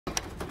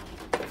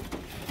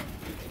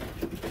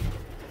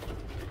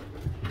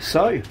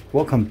So,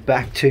 welcome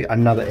back to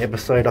another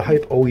episode. I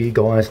hope all you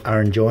guys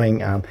are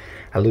enjoying a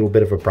little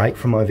bit of a break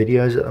from my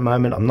videos at the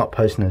moment. I'm not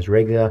posting as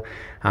regular,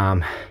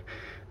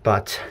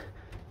 but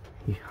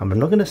I'm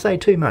not going to say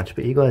too much,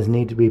 but you guys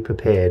need to be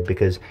prepared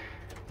because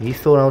you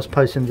thought I was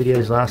posting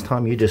videos last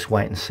time. You just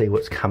wait and see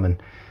what's coming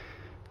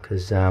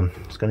because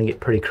it's going to get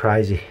pretty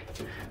crazy.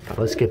 But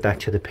let's get back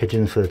to the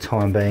pigeons for the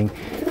time being.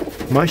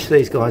 Most of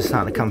these guys are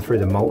starting to come through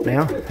the molt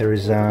now. There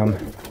is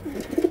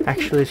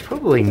actually, there's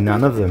probably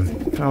none of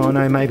them. Oh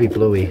no, maybe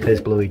Bluey.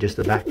 There's Bluey just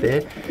the back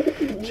there.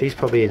 She's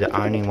probably the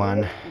only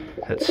one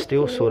that's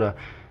still sort of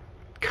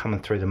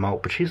coming through the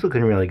molt, but she's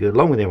looking really good,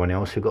 along with everyone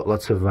else. We've got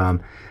lots of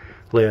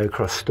Leo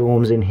Cross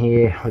Storms in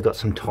here. We've got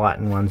some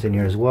Titan ones in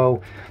here as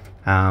well.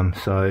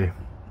 So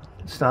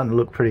it's starting to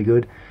look pretty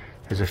good.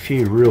 There's a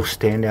few real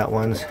standout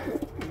ones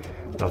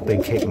that I've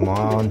been keeping my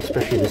eye on,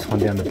 especially this one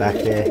down the back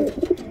there.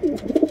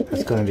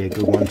 That's going to be a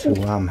good one to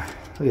look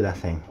at that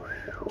thing.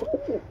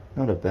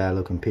 Not a bad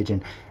looking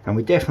pigeon. And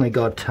we definitely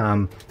got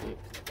a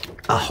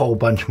whole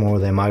bunch more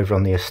of them over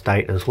on the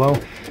estate as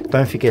well.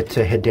 Don't forget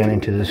to head down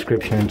into the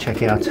description and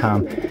check out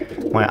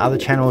my other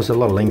channels. There's a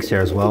lot of links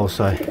there as well,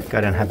 so go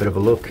down and have a bit of a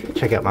look.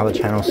 Check out my other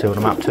channels, see what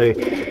I'm up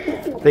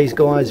to. These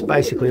guys,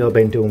 basically all I've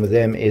been doing with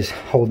them is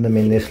holding them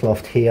in this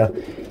loft here,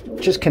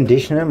 just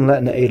conditioning them,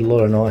 letting them eat a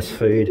lot of nice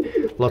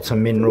food, lots of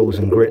minerals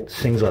and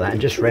grits, things like that, and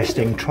just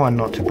resting, trying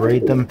not to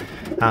breed them.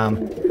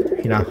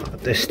 You know,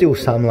 there's still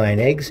some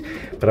laying eggs,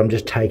 but I'm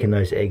just taking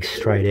those eggs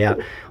straight out.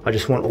 I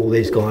just want all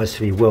these guys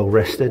to be well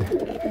rested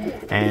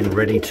and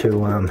ready to,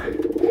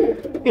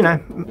 you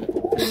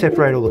know,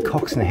 separate all the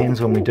cocks and the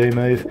hens when we do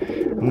move.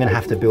 I'm going to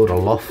have to build a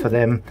loft for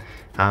them,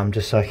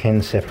 just so I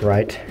can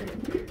separate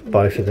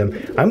both of them.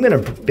 I'm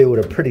going to build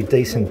a pretty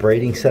decent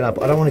breeding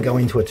setup. I don't want to go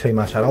into it too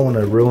much. I don't want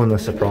to ruin the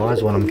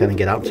surprise what I'm going to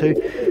get up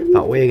to,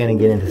 but we're going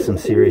to get into some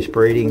serious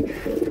breeding.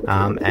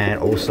 And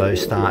also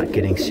start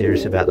getting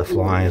serious about the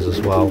flyers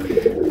as well,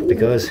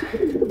 because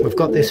we've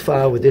got this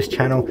far with this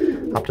channel,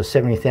 up to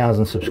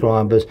 70,000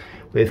 subscribers,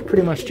 with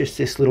pretty much just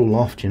this little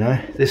loft, you know,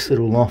 this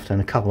little loft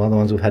and a couple other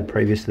ones we've had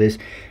previous to this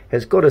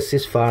has got us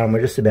this far, and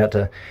we're just about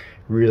to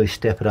really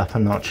step it up a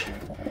notch,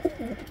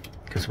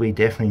 because we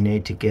definitely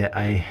need to get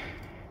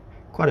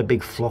quite a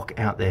big flock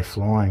out there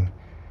flying,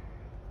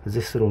 because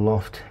this little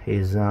loft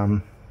is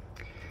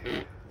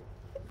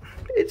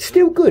it's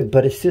still good,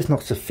 but it's just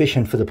not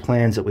sufficient for the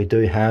plans that we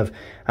do have.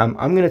 I'm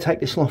going to take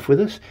this loft with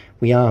us.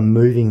 We are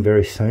moving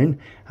very soon.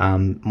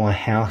 My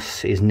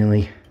house is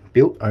nearly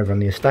built over on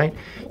the estate.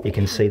 You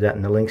can see that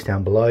in the links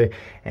down below.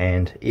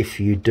 And if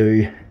you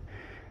do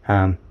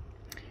want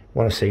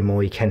to see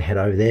more, you can head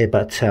over there.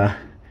 But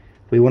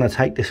we want to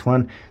take this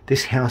one.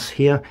 This house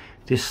here,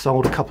 this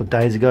sold a couple of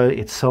days ago.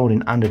 It's sold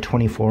in under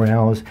 24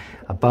 hours,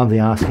 above the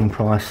asking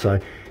price.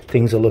 So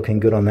things are looking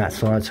good on that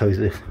side, so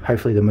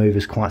hopefully the move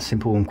is quite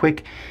simple and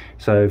quick.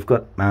 So we've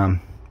got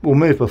we'll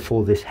move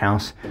before this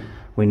house.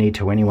 We need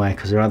to anyway,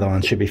 because the other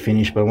one should be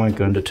finished, but I won't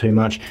go into too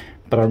much.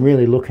 But I'm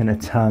really looking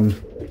at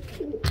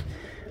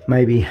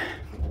maybe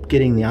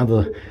getting the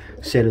other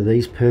set of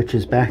these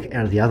perches back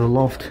out of the other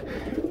loft,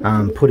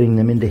 putting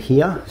them into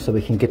here so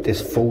we can get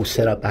this full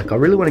setup back. I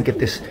really want to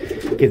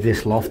give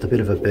this loft a bit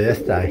of a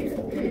birthday.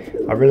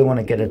 I really want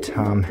to get it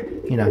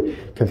you know,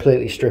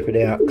 completely strip it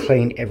out,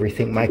 clean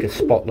everything, make it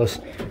spotless,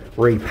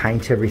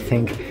 repaint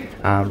everything,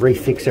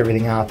 refix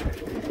everything up,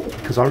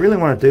 because I really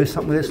want to do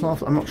something with this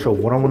loft. I'm not sure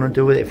what I want to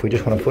do with it, if we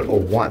just want to put all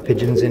white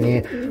pigeons in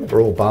here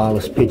or all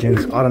barless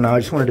pigeons. I don't know,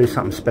 I just want to do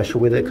something special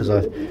with it, because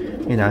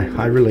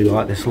I really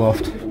like this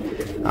loft.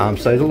 So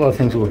there's a lot of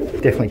things. We'll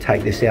definitely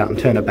take this out and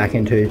turn it back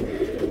into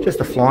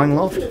just a flying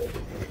loft.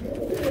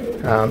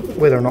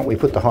 Whether or not we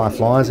put the high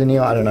flyers in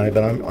here, I don't know,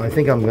 but I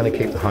think I'm going to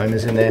keep the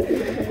homers in there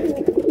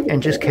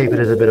and just keep it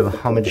as a bit of a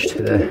homage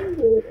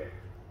to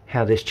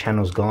how this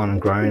channel's gone and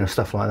grown and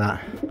stuff like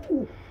that.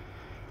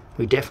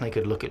 We definitely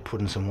could look at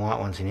putting some white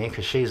ones in here,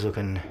 because she's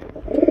looking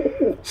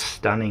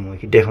stunning. We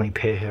could definitely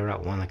pair her up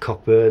with one of the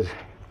cockbirds,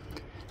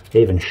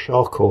 even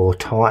Shock or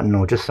Titan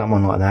or just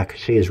someone like that,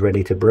 because she is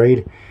ready to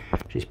breed.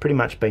 She's pretty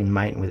much been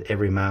mating with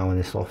every male in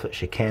this loft that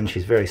she can.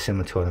 She's very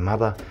similar to her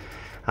mother.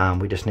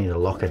 We just need to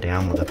lock her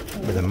down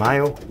with a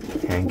male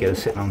and get her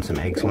sitting on some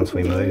eggs once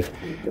we move.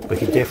 We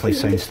could definitely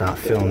soon start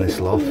filling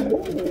this loft,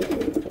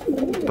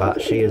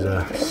 but she is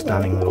a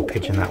stunning little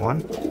pigeon, that one.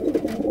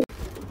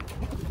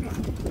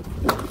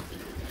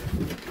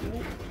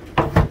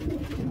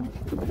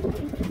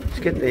 Let's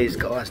get these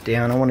guys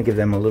down. I want to give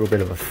them a little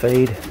bit of a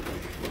feed.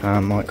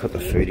 Might put the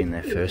food in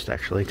there first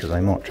actually, because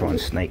they might try and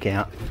sneak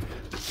out.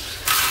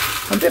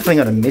 I'm definitely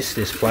going to miss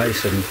this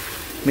place and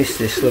miss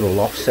this little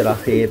loft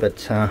setup here,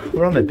 but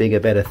we're on the bigger,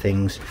 better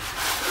things,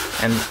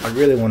 and I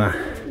really want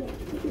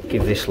to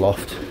give this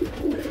loft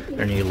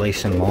a new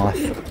lease in life.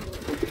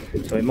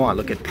 So we might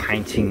look at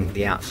painting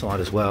the outside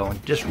as well,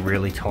 and just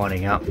really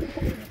tidying up,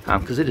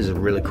 because it is a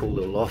really cool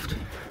little loft.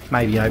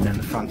 Maybe opening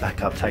the front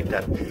back up, take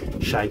that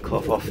shade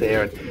cloth off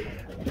there, and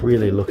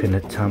really looking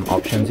at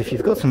options. If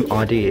you've got some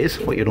ideas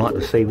what you'd like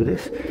to see with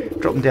this,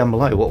 drop them down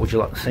below. What would you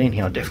like to see in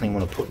here? I definitely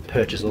want to put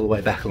perches all the way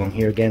back along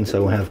here again,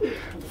 so we'll have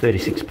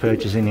 36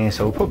 perches in here,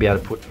 so we'll probably be able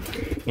to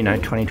put, you know,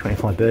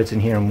 20-25 birds in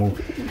here, and we'll,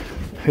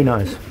 who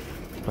knows.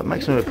 But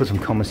make sure to put some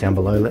comments down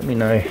below. Let me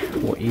know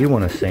what you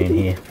want to see in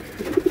here.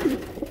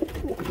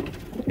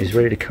 Is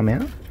ready to come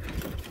out?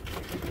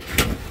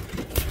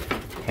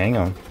 Hang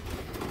on.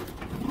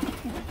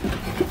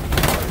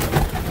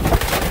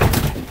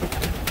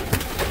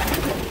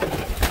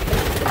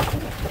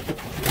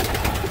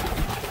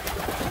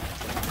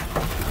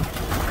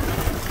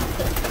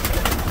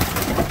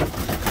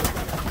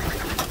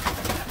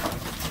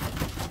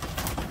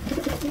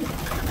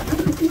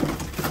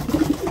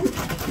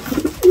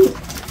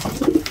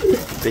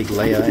 Big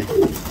Leo.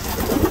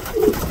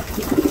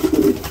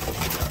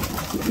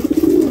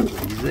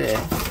 He's there.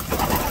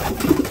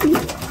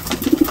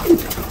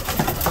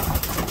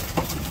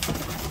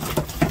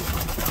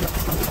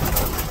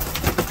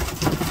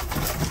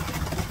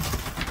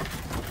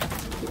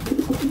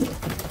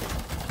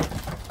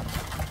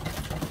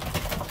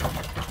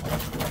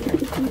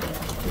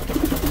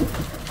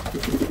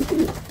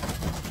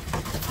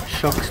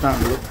 Shock's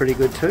starting to look pretty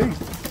good too.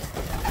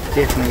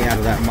 Definitely out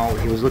of that molt.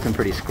 He was looking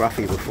pretty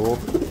scruffy before.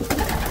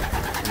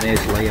 And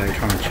there's Leo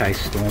trying to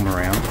chase Storm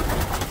around.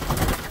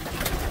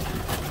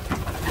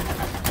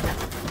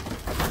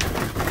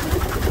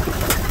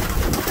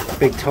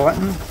 Big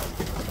Titan.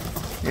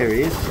 There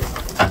he is.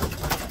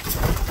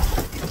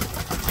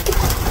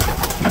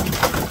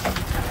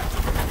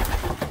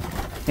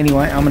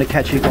 Anyway, I'm going to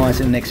catch you guys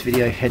in the next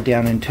video. Head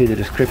down into the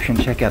description,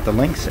 check out the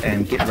links,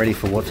 and get ready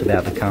for what's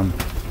about to come.